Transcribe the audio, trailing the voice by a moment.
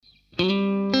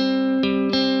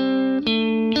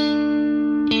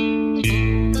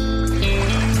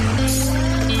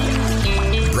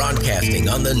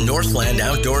on the Northland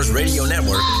Outdoors Radio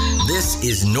Network. This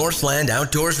is Northland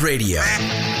Outdoors Radio.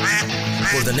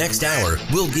 For the next hour,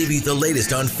 we'll give you the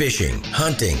latest on fishing,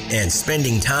 hunting, and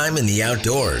spending time in the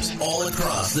outdoors all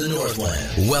across the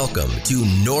Northland. Welcome to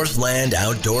Northland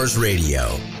Outdoors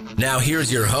Radio. Now here's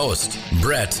your host,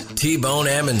 Brett T-Bone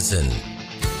Amundsen.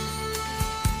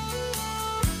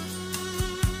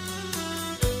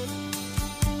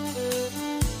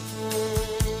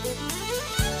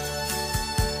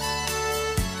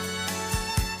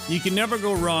 You can never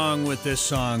go wrong with this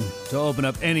song to open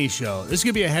up any show. This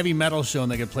could be a heavy metal show and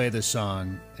they could play this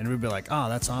song and we'd be like, oh,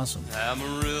 that's awesome.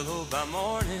 Amarillo by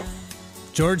morning.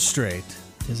 George Strait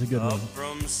is a good one.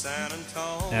 From San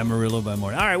Antonio. Amarillo by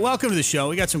morning. All right, welcome to the show.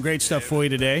 We got some great stuff for you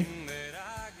today.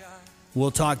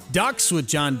 We'll talk ducks with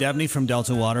John Debney from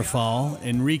Delta Waterfowl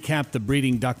and recap the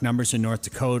breeding duck numbers in North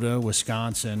Dakota,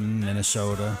 Wisconsin,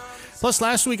 Minnesota. Plus,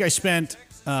 last week I spent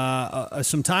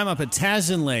some time up at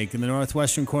Tazen Lake in the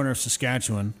northwestern corner of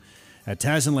Saskatchewan at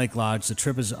Tazen Lake Lodge. The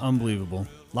trip is unbelievable.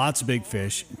 Lots of big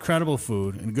fish, incredible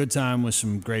food, and a good time with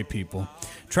some great people.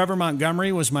 Trevor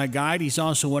Montgomery was my guide. He's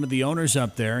also one of the owners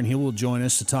up there, and he will join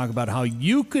us to talk about how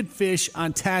you could fish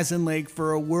on Tazen Lake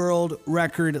for a world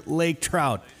record lake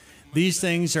trout. These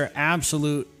things are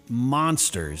absolute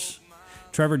monsters.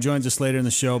 Trevor joins us later in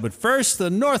the show, but first, the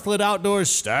Northland Outdoors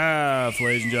staff,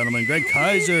 ladies and gentlemen. Greg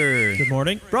Kaiser. Good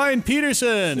morning. Brian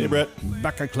Peterson. Hey, Brett.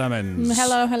 Becca Clemens.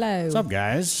 Hello, hello. What's up,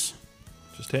 guys?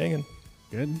 Just hanging.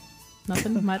 Good?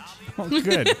 Nothing much. Oh,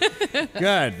 good.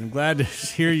 Good. I'm glad to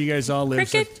hear you guys all live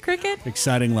Cricket.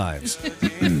 exciting lives.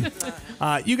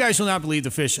 You guys will not believe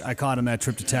the fish I caught on that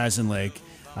trip to Tazen Lake.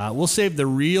 We'll save the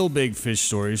real big fish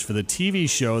stories for the TV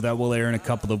show that will air in a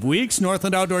couple of weeks.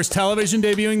 Northland Outdoors Television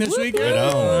debuting this week. Right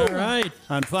on. All right.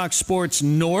 On Fox Sports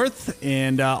North.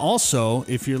 And also,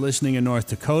 if you're listening in North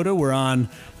Dakota, we're on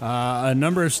a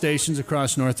number of stations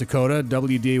across North Dakota.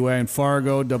 WDAY in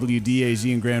Fargo, WDAZ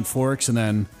in Grand Forks, and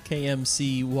then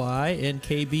KMCY and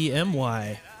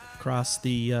KBMY across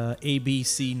the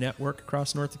ABC network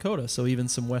across North Dakota. So even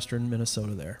some western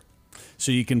Minnesota there.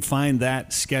 so you can find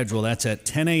that schedule. That's at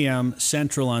 10 a.m.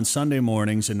 Central on Sunday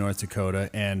mornings in North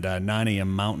Dakota and 9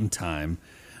 a.m. Mountain Time.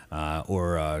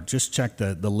 Or just check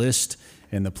the list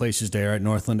and the places there at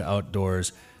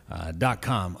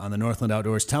northlandoutdoors.com on the Northland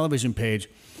Outdoors television page.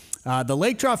 The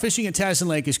lake trout fishing at Tazen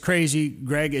Lake is crazy.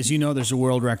 Greg, as you know, there's a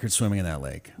world record swimming in that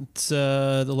lake. It's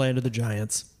the land of the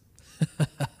giants.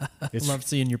 I love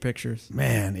seeing your pictures.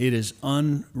 Man, it is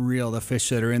unreal, the fish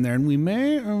that are in there. And we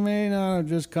may or may not have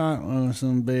just caught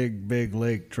some big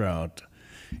lake trout.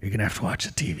 You're going to have to watch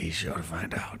the TV show to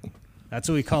find out. That's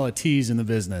what we call a tease in the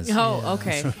business. Oh,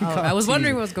 okay. I was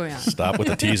wondering what was going on. Stop with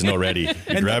the teasing already.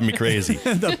 You're driving me crazy.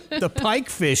 The pike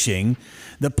fishing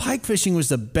was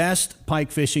the best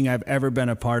pike fishing I've ever been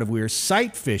a part of. We were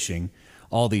sight fishing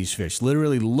all these fish,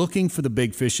 literally looking for the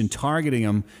big fish and targeting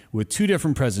them with two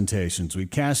different presentations. We'd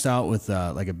cast out with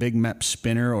like a big mep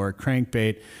spinner or a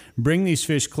crankbait, bring these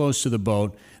fish close to the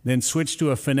boat, then switch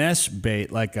to a finesse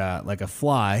bait like a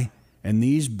fly, and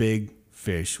these big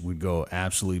fish would go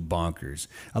absolutely bonkers.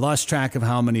 I lost track of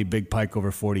how many big pike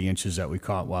over 40 inches that we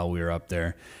caught while we were up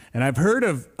there. And I've heard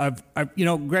of,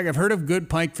 Greg, I've heard of good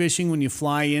pike fishing when you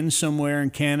fly in somewhere in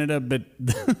Canada, but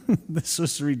this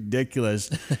was ridiculous.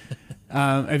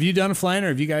 Have you done a fly-in, or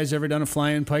have you guys ever done a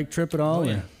fly-in pike trip at all? Oh,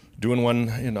 yeah. Doing one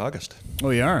in August. Oh,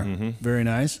 you are? Mm-hmm. Very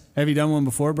nice. Have you done one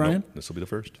before, Brian? Nope, this will be the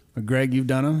first. Greg, you've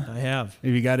done them? I have.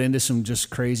 Have you got into some just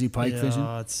crazy pike fishing?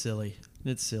 Oh, it's silly.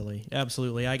 It's silly.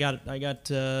 Absolutely. I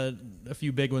got a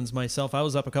few big ones myself. I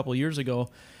was up a couple of years ago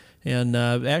and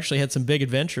actually had some big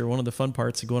adventure. One of the fun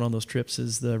parts of going on those trips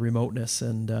is the remoteness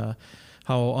and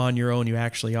how on your own you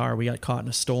actually are. We got caught in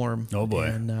a storm. Oh, boy.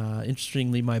 And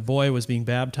interestingly, my boy was being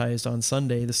baptized on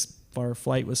Sunday. Our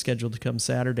flight was scheduled to come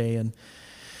Saturday, and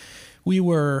we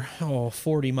were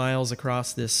 40 miles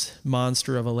across this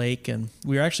monster of a lake, and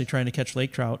we were actually trying to catch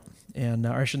lake trout. And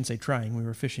or I shouldn't say trying. We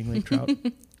were fishing lake trout.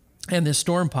 And this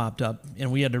storm popped up,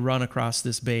 and we had to run across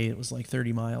this bay. It was like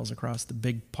 30 miles across the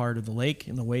big part of the lake,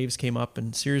 and the waves came up.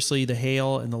 And seriously, the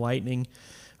hail and the lightning,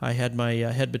 I had my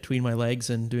head between my legs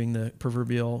and doing the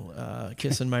proverbial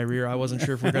kiss in my rear. I wasn't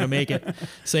sure if we were going to make it.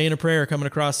 Saying a prayer coming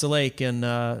across the lake, and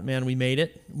man, we made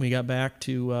it. We got back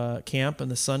to camp,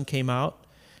 and the sun came out,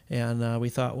 and we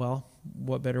thought, well,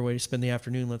 what better way to spend the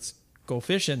afternoon? Let's go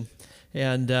fishing.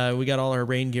 And we got all our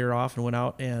rain gear off and went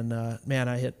out, and man,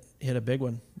 I hit a big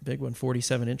one,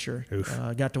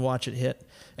 47-incher. Got to watch it hit.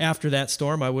 After that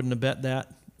storm, I wouldn't have bet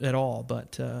that at all.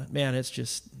 But man, it's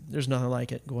just, there's nothing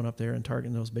like it, going up there and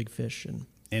targeting those big fish. And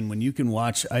And when you can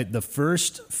watch, the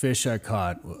first fish I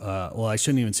caught, well, I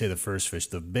shouldn't even say the first fish,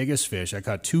 the biggest fish, I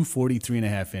caught 2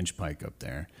 43.5-inch pike up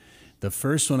there. The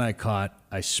first one I caught,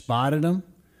 I spotted him.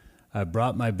 I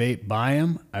brought my bait by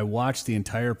him. I watched the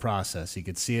entire process. You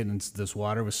could see it, and this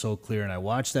water was so clear. And I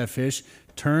watched that fish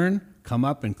turn, come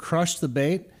up, and crush the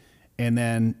bait. And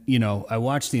then, I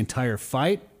watched the entire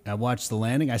fight. I watched the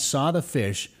landing. I saw the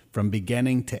fish from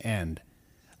beginning to end.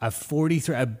 A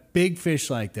big fish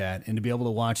like that, and to be able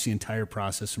to watch the entire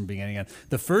process from beginning to end.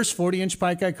 The first 40-inch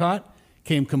pike I caught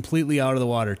came completely out of the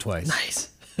water twice. Nice.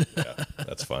 Yeah,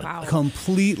 that's fun. Wow.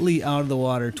 Completely out of the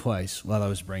water twice while I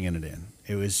was bringing it in.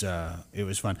 It was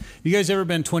fun. You guys ever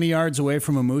been 20 yards away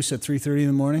from a moose at 3:30 in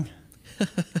the morning?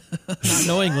 Not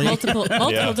knowingly. Multiple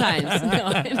times.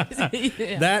 No.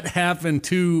 Yeah. That happened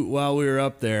too while we were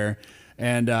up there.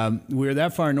 And we were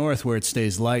that far north where it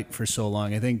stays light for so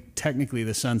long. I think technically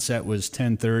the sunset was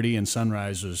 10:30 and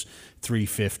sunrise was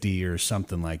 3:50 or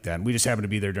something like that. And we just happened to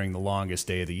be there during the longest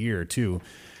day of the year too.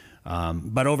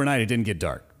 But overnight it didn't get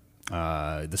dark.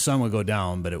 The sun would go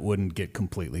down, but it wouldn't get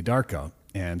completely dark out.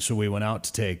 And so we went out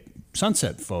to take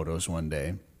sunset photos one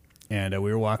day. And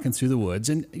we were walking through the woods.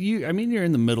 And you're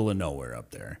in the middle of nowhere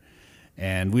up there.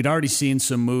 And we'd already seen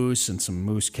some moose and some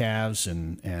moose calves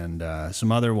and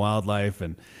some other wildlife.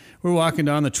 And we're walking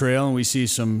down the trail and we see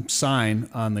some sign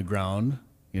on the ground,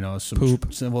 some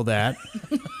poop, simple that,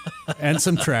 and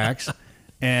some tracks.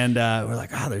 And we're like,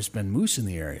 there's been moose in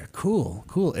the area.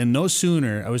 Cool. And no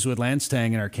sooner, I was with Lance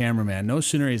Tang and our cameraman, no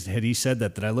sooner had he said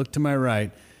that I looked to my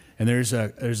right and there's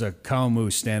a cow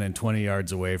moose standing 20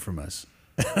 yards away from us.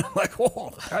 I'm like,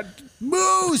 whoa, God,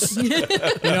 moose!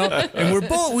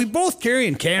 And we both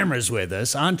carrying cameras with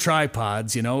us on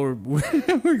tripods. We're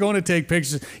going to take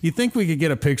pictures. You think we could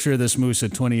get a picture of this moose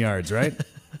at 20 yards, right?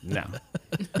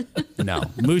 No.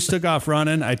 Moose took off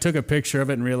running. I took a picture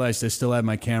of it and realized I still had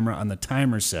my camera on the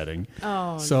timer setting.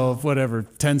 Oh, so whatever,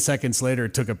 10 seconds later,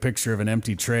 it took a picture of an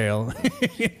empty trail.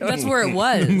 That's where it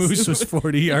was. The moose was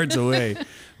 40 yards away.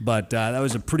 But that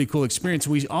was a pretty cool experience.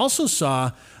 We also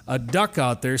saw a duck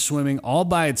out there swimming all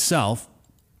by itself.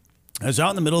 I was out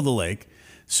in the middle of the lake.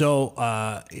 So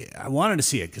I wanted to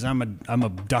see it because I'm a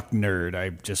duck nerd. I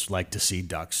just like to see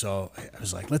ducks. So I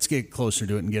was like, let's get closer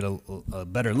to it and get a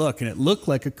better look. And it looked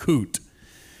like a coot.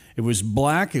 It was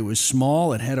black. It was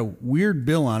small. It had a weird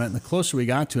bill on it. And the closer we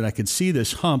got to it, I could see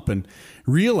this hump and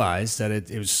realized that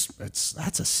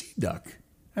that's a sea duck.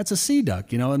 That's a sea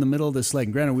duck, in the middle of this lake.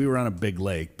 And granted, we were on a big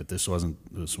lake, but this wasn't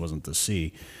the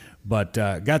sea. But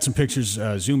got some pictures,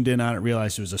 zoomed in on it,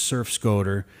 realized it was a surf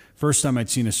scoter. First time I'd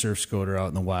seen a surf scoter out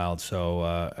in the wild, so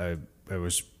I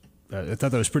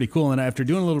thought that was pretty cool. And after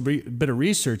doing a little bit of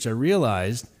research, I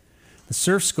realized the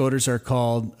surf scoters are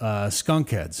called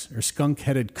skunk heads, or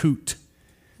skunk-headed coot.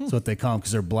 That's what they call them,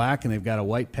 because they're black and they've got a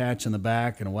white patch on the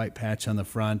back and a white patch on the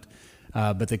front.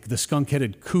 But the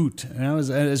skunk-headed coot, and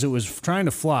as it was trying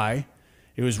to fly,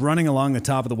 it was running along the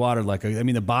top of the water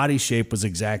the body shape was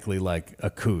exactly like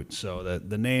a coot. So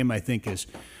the name, I think, is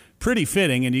pretty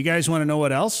fitting. And you guys want to know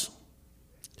what else?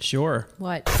 Sure.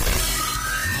 What? More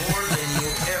than you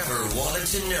ever wanted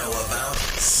to know about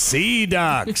Sea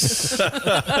ducks.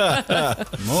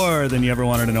 More than you ever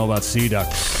wanted to know about sea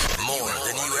ducks. more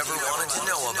than you ever wanted to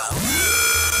know about.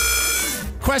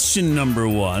 Question number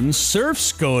 1. Surf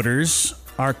scoters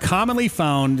are commonly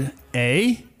found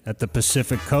A, at the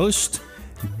Pacific coast,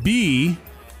 B,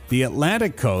 the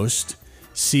Atlantic coast,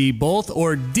 C, both,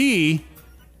 or D,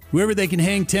 wherever they can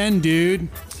hang 10, dude.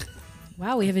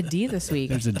 Wow, we have a D this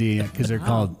week. There's a D because they're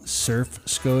called surf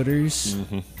scoters.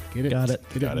 Mm-hmm. Get it? Got it.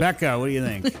 Get it. Becca, what do you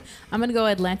think? I'm going to go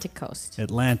Atlantic Coast.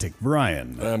 Atlantic.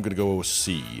 Brian. I'm going to go with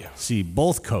C. C,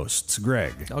 both coasts.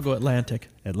 Greg. I'll go Atlantic.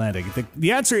 Atlantic.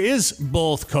 The answer is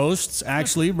both coasts.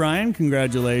 Actually, Brian,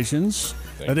 congratulations.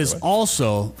 That is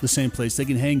also the same place. They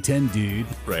can hang 10, dude.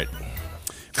 Right.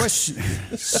 Question.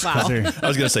 Wow. I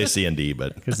was going to say C and D,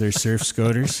 but Because they're surf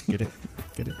scoters. Get it?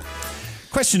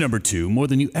 Question number 2. More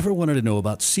than you ever wanted to know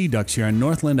about sea ducks here on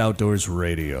Northland Outdoors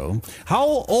Radio. How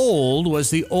old was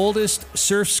the oldest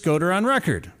surf scoter on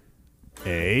record?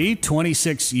 A,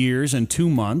 26 years and 2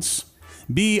 months.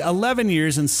 B, 11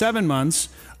 years and 7 months.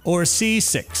 Or C,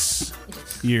 6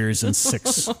 years and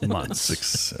 6 months.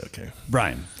 6. Okay.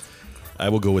 Brian. I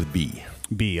will go with B.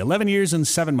 B, 11 years and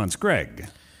 7 months. Greg.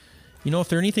 If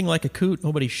they're anything like a coot,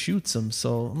 nobody shoots them,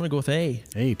 so I'm going to go with A.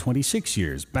 A, 26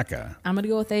 years. Becca. I'm going to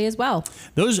go with A as well.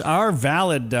 Those are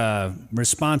valid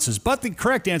responses, but the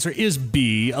correct answer is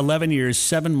B, 11 years,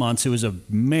 7 months. It was a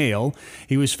male.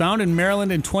 He was found in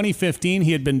Maryland in 2015.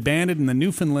 He had been banded in the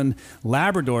Newfoundland,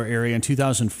 Labrador area in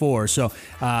 2004. So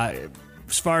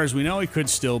as far as we know, he could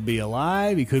still be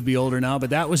alive. He could be older now, but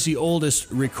that was the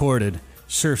oldest recorded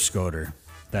surf scoter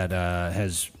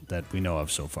that we know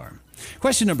of so far.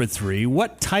 Question number 3.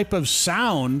 What type of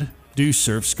sound do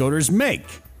surf scoters make?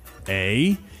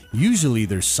 A, usually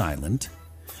they're silent.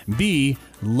 B,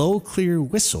 low, clear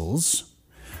whistles.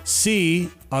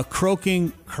 C, a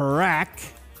croaking crack.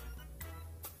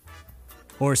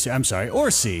 Or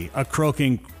C, a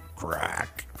croaking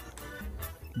crack.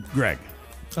 Greg.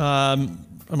 I'm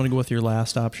going to go with your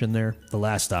last option there. The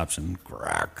last option,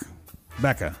 crack.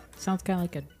 Becca. Sounds kind of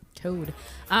like a toad.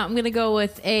 I'm going to go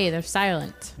with A. They're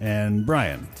silent. And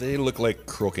Brian. They look like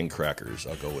croaking crackers.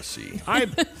 I'll go with C.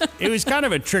 It was kind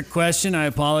of a trick question. I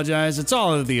apologize. It's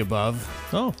all of the above.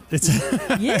 Oh. It's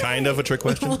Kind of a trick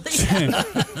question.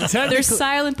 They're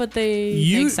silent, but they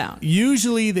make sound.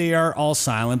 Usually they are all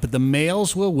silent, but the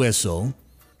males will whistle.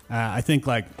 I think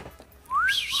like...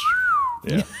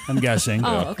 Yeah. I'm guessing.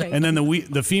 Oh, okay. And then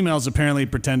the females apparently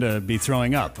pretend to be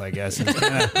throwing up, I guess.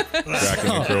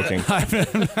 Cracking and croaking.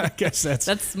 I guess that's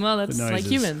That's the like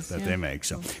noises humans. that yeah. they make.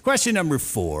 So, question number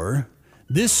 4.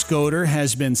 This scoter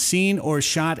has been seen or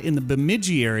shot in the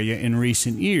Bemidji area in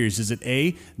recent years. Is it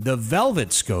A, the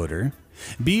Velvet Scoter,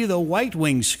 B, the White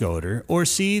Wing Scoter, or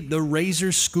C, the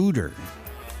Razor Scooter?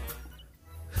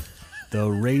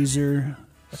 The Razor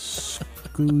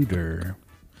Scooter.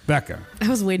 Becca. I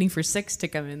was waiting for 6 to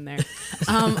come in there.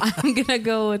 I'm going to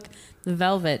go with the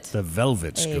Velvet. The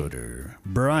Velvet Scooter.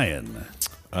 Brian.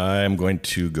 I'm going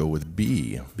to go with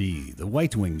B. B, the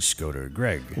White Wing Scoter.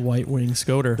 Greg. White Wing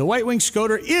Scoter. The White Wing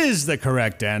Scoter is the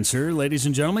correct answer, ladies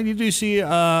and gentlemen. You do see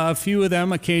a few of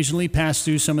them occasionally pass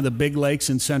through some of the big lakes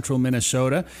in central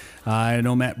Minnesota. I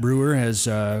know Matt Brewer has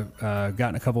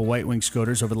gotten a couple White Wing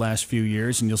Scoters over the last few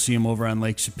years, and you'll see them over on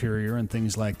Lake Superior and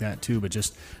things like that too, but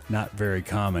just not very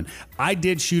common. I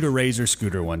did shoot a Razor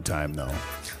Scooter one time, though.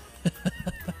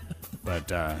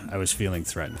 But I was feeling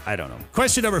threatened. I don't know.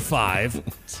 Question number 5.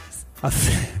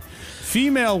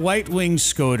 Female white-winged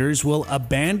scoters will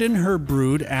abandon her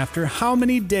brood after how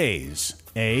many days?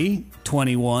 A,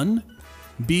 21,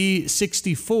 B,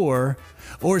 64,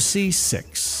 or C,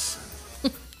 6?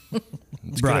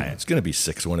 Brian. It's going to be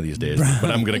 6 one of these days, but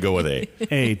I'm going to go with A.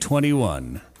 A,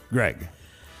 21. Greg.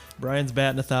 Brian's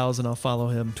batting 1,000. I'll follow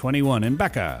him. 21. And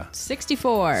Becca.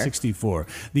 64. 64.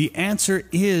 The answer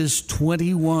is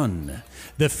 21.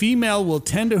 The female will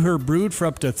tend to her brood for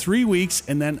up to 3 weeks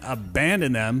and then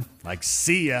abandon them, like,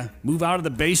 see ya, move out of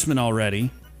the basement already.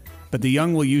 But the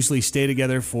young will usually stay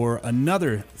together for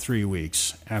another 3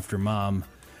 weeks after mom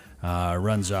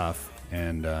runs off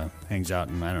and hangs out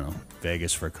in, I don't know,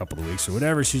 Vegas for a couple of weeks or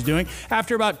whatever she's doing.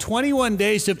 After about 21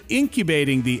 days of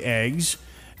incubating the eggs,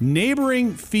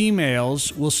 neighboring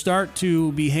females will start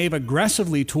to behave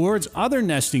aggressively towards other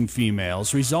nesting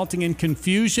females, resulting in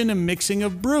confusion and mixing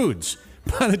of broods.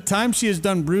 By the time she is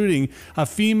done brooding, a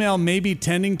female may be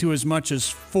tending to as much as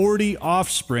 40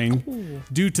 offspring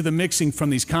due to the mixing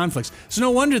from these conflicts. So no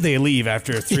wonder they leave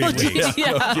after 3 weeks.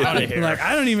 Out of here. Like,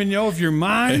 I don't even know if you're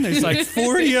mine. There's like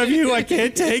 40 of you. I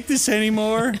can't take this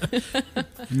anymore.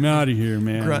 I'm out of here,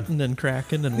 man. Grunting and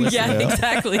cracking and whistling. Yeah,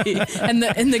 exactly.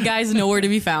 And the guy's nowhere to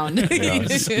be found. Yeah,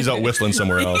 he's out whistling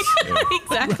somewhere else. Yeah.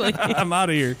 Exactly. I'm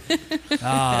out of here.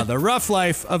 The rough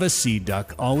life of a sea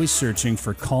duck, always searching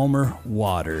for calmer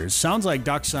waters. Sounds like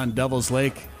ducks on Devil's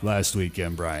Lake last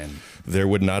weekend, Brian. There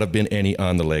would not have been any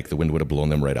on the lake. The wind would have blown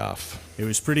them right off. It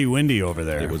was pretty windy over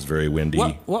there. It was very windy.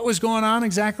 What was going on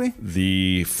exactly?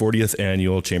 The 40th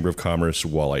annual Chamber of Commerce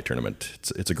Walleye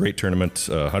Tournament. It's a great tournament.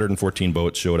 114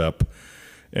 boats showed up.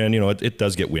 And, you know, it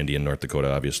does get windy in North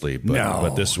Dakota, obviously.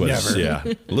 But this was, never.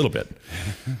 a little bit.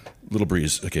 Little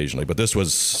breeze occasionally. But this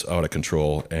was out of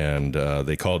control. And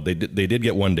they did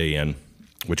get one day in,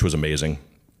 which was amazing.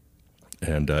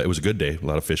 And it was a good day. A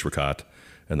lot of fish were caught.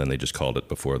 And then they just called it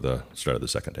before the start of the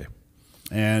second day.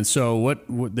 And so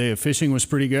the fishing was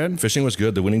pretty good? Fishing was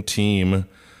good. The winning team,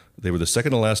 they were the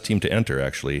second to last team to enter,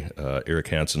 actually. Eric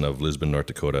Hansen of Lisbon, North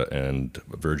Dakota, and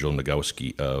Virgil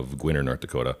Nagowski of Gwinner, North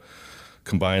Dakota.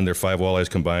 Combined, their 5 walleyes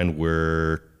combined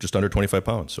were just under 25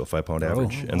 pounds, so a 5-pound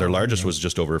average. And their largest was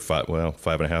just over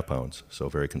 5.5 pounds, so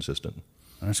very consistent.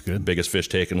 That's good. Biggest fish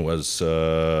taken was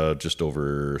just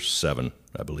over 7,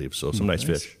 I believe. So some nice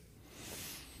fish.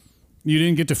 You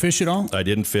didn't get to fish at all? I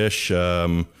didn't fish.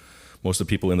 Most of the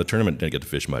people in the tournament didn't get to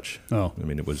fish much. Oh. I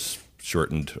mean, it was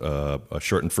a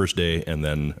shortened first day, and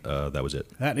then that was it.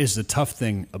 That is the tough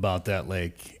thing about that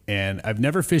lake. And I've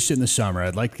never fished it in the summer.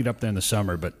 I'd like to get up there in the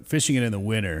summer, but fishing it in the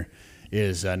winter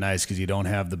is nice because you don't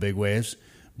have the big waves.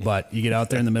 But you get out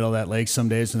there in the middle of that lake some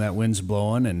days when that wind's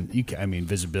blowing, and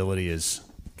visibility is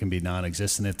can be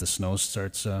non-existent if the snow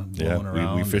starts blowing Yeah,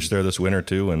 around. we fished there this winter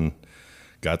too, and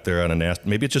got there on a nasty.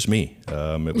 Maybe it's just me.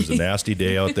 It was a nasty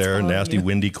day out there, all nasty, you.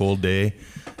 windy, cold day,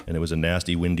 and it was a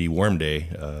nasty, windy, warm day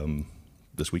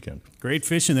this weekend. Great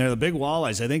fishing there. The big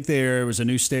walleyes. I think there was a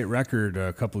new state record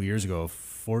a couple of years ago,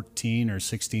 14 or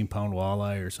 16 pound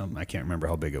walleye or something. I can't remember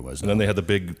how big it was. And then they had the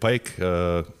big pike.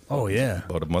 Oh, yeah.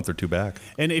 About a month or two back.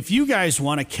 And if you guys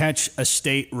want to catch a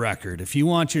state record, if you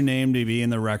want your name to be in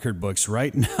the record books,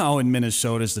 right now in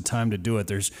Minnesota is the time to do it.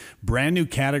 There's brand new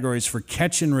categories for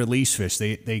catch and release fish.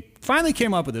 They finally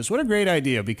came up with this. What a great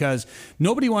idea, because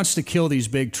nobody wants to kill these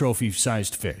big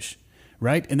trophy-sized fish,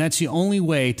 right? And that's the only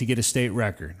way to get a state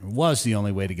record. It was the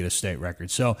only way to get a state record.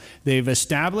 So they've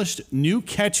established new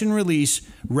catch and release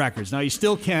records. Now, you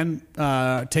still can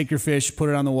take your fish, put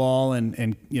it on the wall,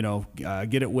 and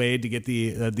get it weighed to get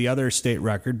the other state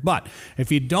record. But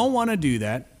if you don't want to do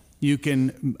that, you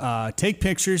can take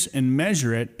pictures and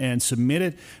measure it and submit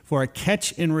it for a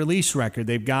catch and release record.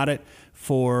 They've got it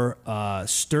for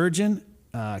sturgeon,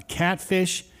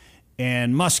 catfish,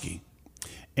 and muskie.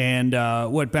 And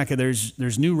Becca?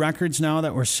 There's new records now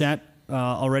that were set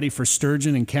already for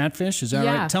sturgeon and catfish. Is that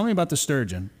Yeah. right? Tell me about the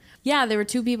sturgeon. Yeah, there were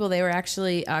two people. They were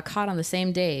actually caught on the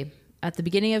same day. At the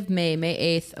beginning of May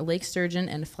 8th, a lake sturgeon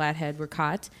and a flathead were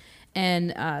caught. And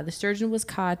the sturgeon was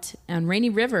caught on Rainy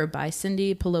River by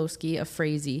Cindy Poloski of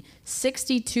Frazee,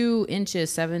 62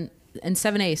 inches, 7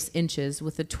 7/8 inches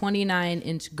with a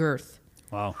 29-inch girth.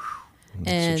 Wow.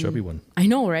 And It's a chubby one. I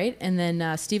know, right? And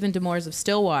then Stephen Demores of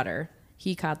Stillwater,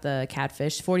 he caught the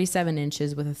catfish, 47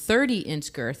 inches with a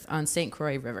 30-inch girth on St.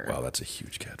 Croix River. Wow, that's a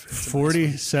huge catfish.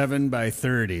 47 by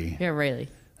 30. Yeah, really.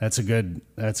 That's a good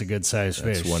size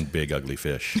fish. That's one big ugly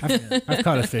fish. I've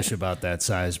caught a fish about that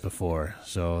size before.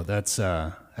 So and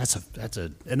that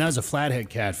was a flathead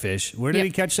catfish. Where did Yep.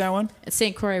 he catch that one? At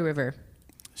St. Croix River.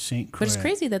 St. Croix. But it's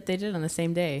crazy that they did it on the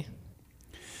same day.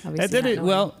 That did not it- knowing.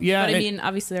 well, yeah, But I it- mean,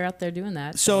 obviously they're out there doing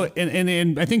that. So,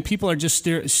 and I think people are just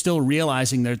still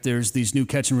realizing that there's these new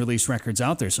catch and release records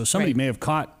out there. So somebody Right. may have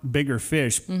caught bigger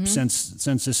fish since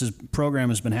this program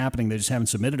has been happening. They just haven't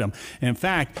submitted them. And in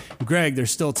fact, Greg,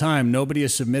 there's still time. Nobody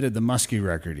has submitted the muskie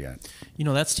record yet. You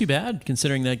know, that's too bad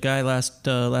considering that guy last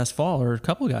fall, or a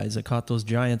couple guys that caught those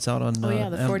giants out on the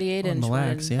 48-inch Mille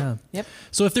Lacs, one. yeah. Yep.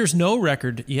 So if there's no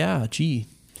record,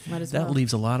 Might as that well.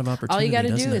 leaves a lot of opportunity. All you got to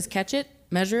doesn't do it? is catch it,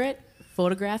 measure it,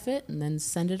 photograph it, and then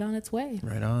send it on its way.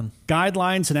 Right on.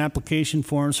 Guidelines and application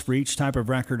forms for each type of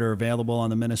record are available on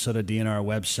the Minnesota DNR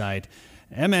website,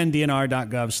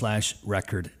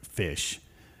 mndnr.gov/recordfish.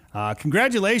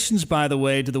 Congratulations, by the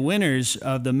way, to the winners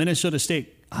of the Minnesota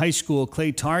State High School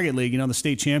Clay Target League. You know, the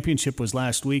state championship was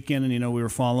last weekend, and, we were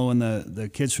following the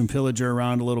kids from Pillager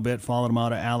around a little bit, followed them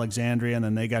out of Alexandria, and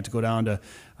then they got to go down to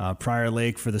Prior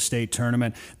Lake for the state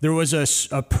tournament. There was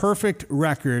a perfect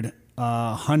record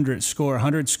 100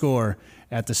 score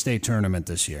at the state tournament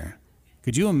this year.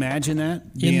 Could you imagine that?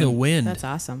 In the wind. That's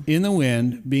awesome. In the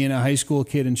wind, being a high school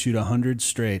kid and shoot 100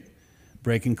 straight,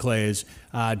 breaking clays.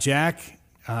 Jack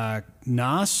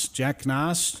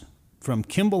Noss from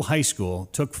Kimball High School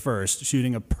took first,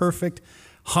 shooting a perfect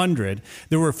 100.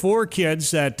 There were 4 kids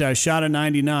that shot a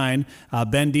 99.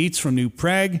 Ben Dietz from New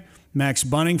Prague, Max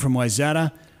Bunning from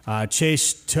Wayzata,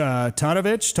 Chase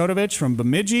Todovich from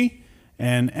Bemidji,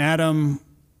 and Adam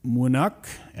Winuk.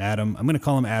 I'm going to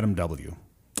call him Adam W.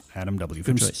 Adam W.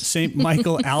 from choice. St.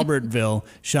 Michael Albertville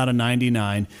shot a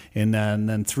 99, and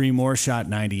then 3 more shot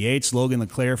 98s. Logan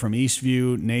LeClaire from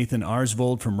Eastview, Nathan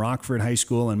Arsvold from Rockford High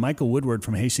School, and Michael Woodward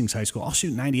from Hastings High School all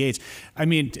shooting 98s. I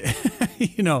mean,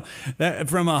 that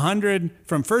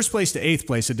from first place to 8th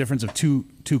place, a difference of two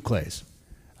clays.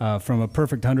 From a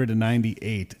perfect 100 to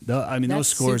 98. Those That's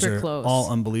scores super are close. all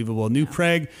unbelievable. New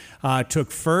Prague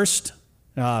took first,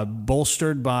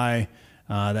 bolstered by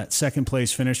that second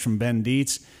place finish from Ben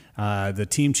Dietz. The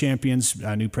team champions,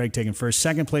 New Prague taking first.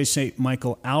 Second place, St.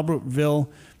 Michael Albertville.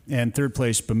 And third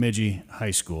place, Bemidji High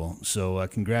School. So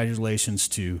congratulations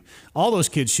to all those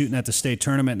kids shooting at the state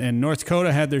tournament. And North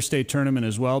Dakota had their state tournament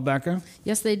as well, Becca?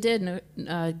 Yes, they did.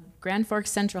 Grand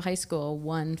Forks Central High School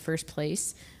won first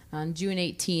place on June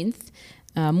 18th.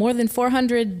 More than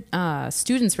 400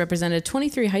 students represented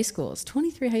 23 high schools.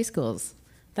 23 high schools.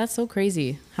 That's so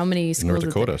crazy. How many schools? North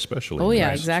Dakota, especially. Oh, yeah,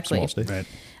 Nice, exactly. Small state. Right.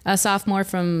 A sophomore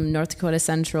from North Dakota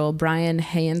Central, Brian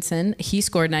Hansen, he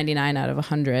scored 99 out of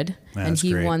 100. That's and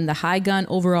he great. won the High Gun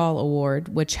Overall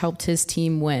Award, which helped his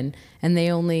team win. And they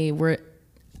only were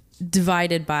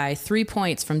divided by 3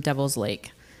 points from Devil's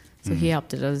Lake. So Mm-hmm. he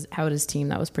helped out his team.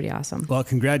 That was pretty awesome. Well,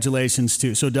 congratulations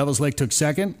to. So Devil's Lake took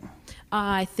second?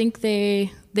 I think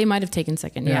they might have taken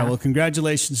second. Yeah. Well,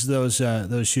 congratulations to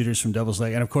those shooters from Devil's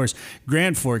Lake, and of course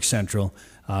Grand Forks Central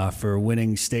for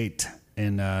winning state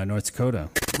in North Dakota.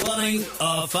 Running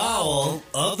afoul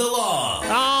of the law.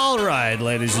 All right,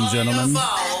 ladies and gentlemen.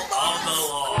 Afoul of the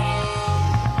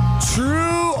law.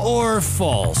 True or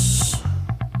false?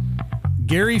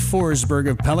 Gary Forsberg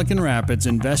of Pelican Rapids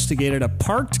investigated a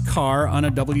parked car on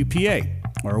a WPA,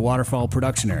 or a waterfowl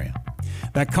production area.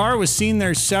 That car was seen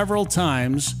there several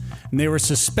times, and they were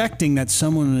suspecting that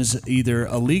someone was either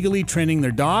illegally training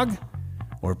their dog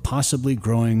or possibly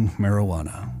growing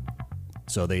marijuana.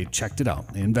 So they checked it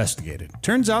out. They investigated.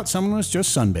 Turns out someone was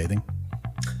just sunbathing.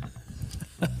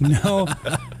 No.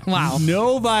 Wow.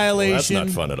 No violation. Well,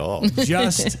 that's not fun at all.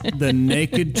 Just the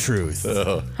naked truth. Is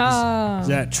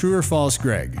that true or false,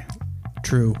 Greg?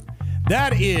 True.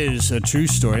 That is a true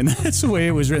story, and that's the way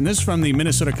it was written. This is from the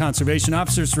Minnesota Conservation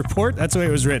Officer's report. That's the way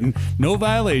it was written. No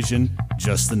violation,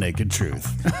 just the naked truth.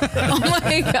 Oh,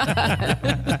 my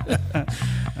God.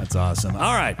 That's awesome.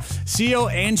 All right. CO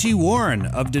Angie Warren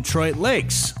of Detroit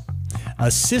Lakes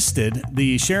assisted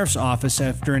the sheriff's office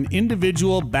after an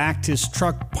individual backed his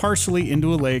truck partially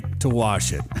into a lake to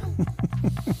wash it.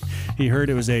 He heard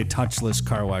it was a touchless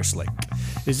car wash lake.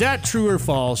 Is that true or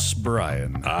false,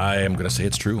 Brian? I am going to say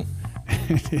it's true.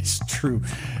 It is true.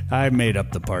 I made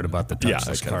up the part about the Yeah, I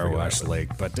touchless kinda car forgot wash about lake.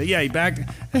 But yeah, he backed.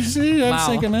 See, I was Wow.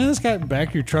 thinking, man, this guy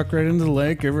back your truck right into the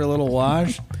lake, give her a little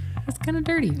wash. That's kind of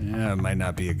dirty. Yeah, it might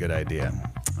not be a good idea,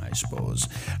 I suppose.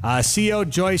 CO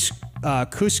Joyce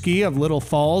Kuski of Little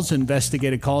Falls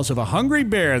investigated calls of a hungry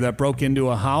bear that broke into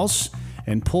a house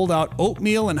and pulled out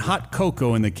oatmeal and hot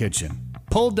cocoa in the kitchen,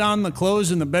 pulled down the clothes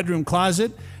in the bedroom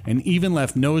closet, and even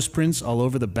left nose prints all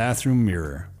over the bathroom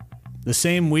mirror. The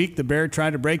same week, the bear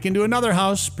tried to break into another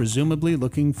house, presumably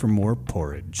looking for more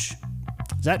porridge.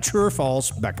 Is that true or false,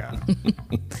 Becca?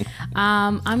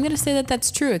 I'm going to say that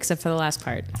that's true, except for the last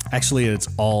part. Actually, it's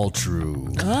all true.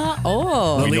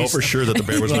 Oh. We know for sure that the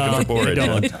bear was looking for porridge.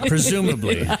 Don't.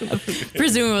 Presumably.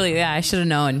 Presumably, yeah, I should have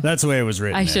known. That's the way it was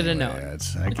written. I should have anyway.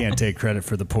 known. I can't take credit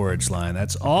for the porridge line.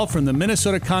 That's all from the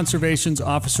Minnesota Conservation's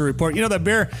officer report. You know, that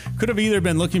bear could have either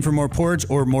been looking for more porridge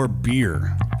or more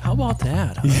beer. How about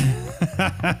that?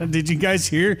 Huh? Did you guys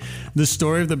hear the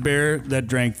story of the bear that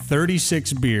drank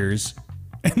 36 beers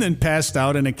and then passed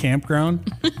out in a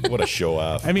campground? What a show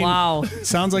off. I mean, Wow.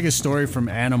 sounds like a story from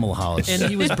Animal House. And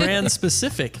he was brand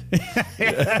specific.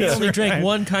 He only drank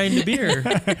one kind of beer.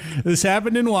 This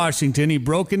happened in Washington. He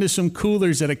broke into some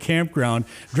coolers at a campground,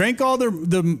 drank all the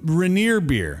Rainier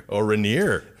beer, Oh,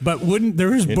 Rainier. but wouldn't. There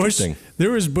was Interesting.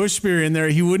 Bush beer in there.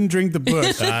 He wouldn't drink the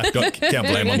Bush. Can't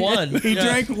blame him. One. He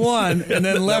drank one and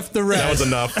then left the rest. That was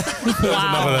enough. That was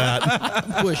enough of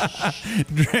that. Bush.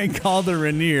 Drank all the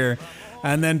Rainier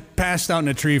and then passed out in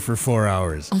a tree for 4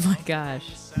 hours. Oh, my gosh.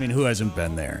 I mean, who hasn't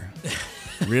been there?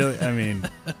 Really? I mean,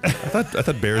 I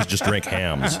thought bears just drank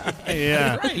hams.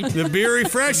 yeah. The beer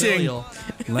refreshing. Familial.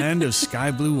 Land of sky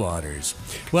blue waters.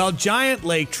 Well, giant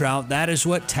lake trout, that is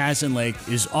what Tazen Lake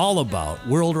is all about.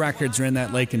 World records are in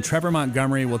that lake, and Trevor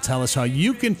Montgomery will tell us how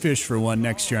you can fish for one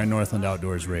next year on Northland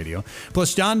Outdoors Radio.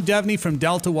 Plus, John Devney from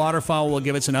Delta Waterfowl will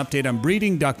give us an update on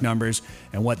breeding duck numbers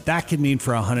and what that could mean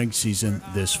for a hunting season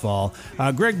this fall.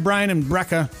 Greg, Brian, and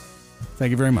Brecca, thank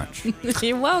you very much.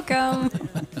 You're welcome.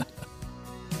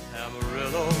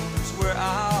 Amarillo's where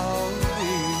I'll be.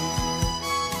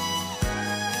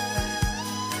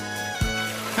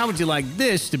 How would you like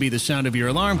this to be the sound of your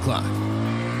alarm clock?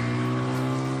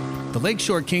 The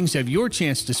Lakeshore Kings have your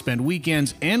chance to spend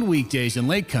weekends and weekdays in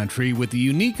Lake Country with the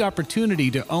unique opportunity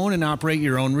to own and operate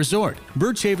your own resort.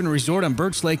 Birch Haven Resort on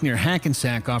Birch Lake near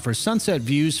Hackensack offers sunset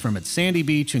views from its sandy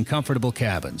beach and comfortable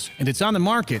cabins. And it's on the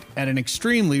market at an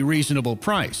extremely reasonable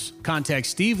price. Contact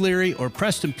Steve Leary or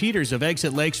Preston Peters of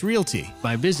Exit Lakes Realty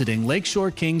by visiting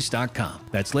lakeshorekings.com.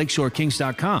 That's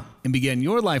lakeshorekings.com and begin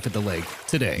your life at the lake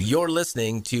today. You're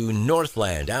listening to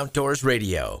Northland Outdoors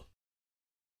Radio.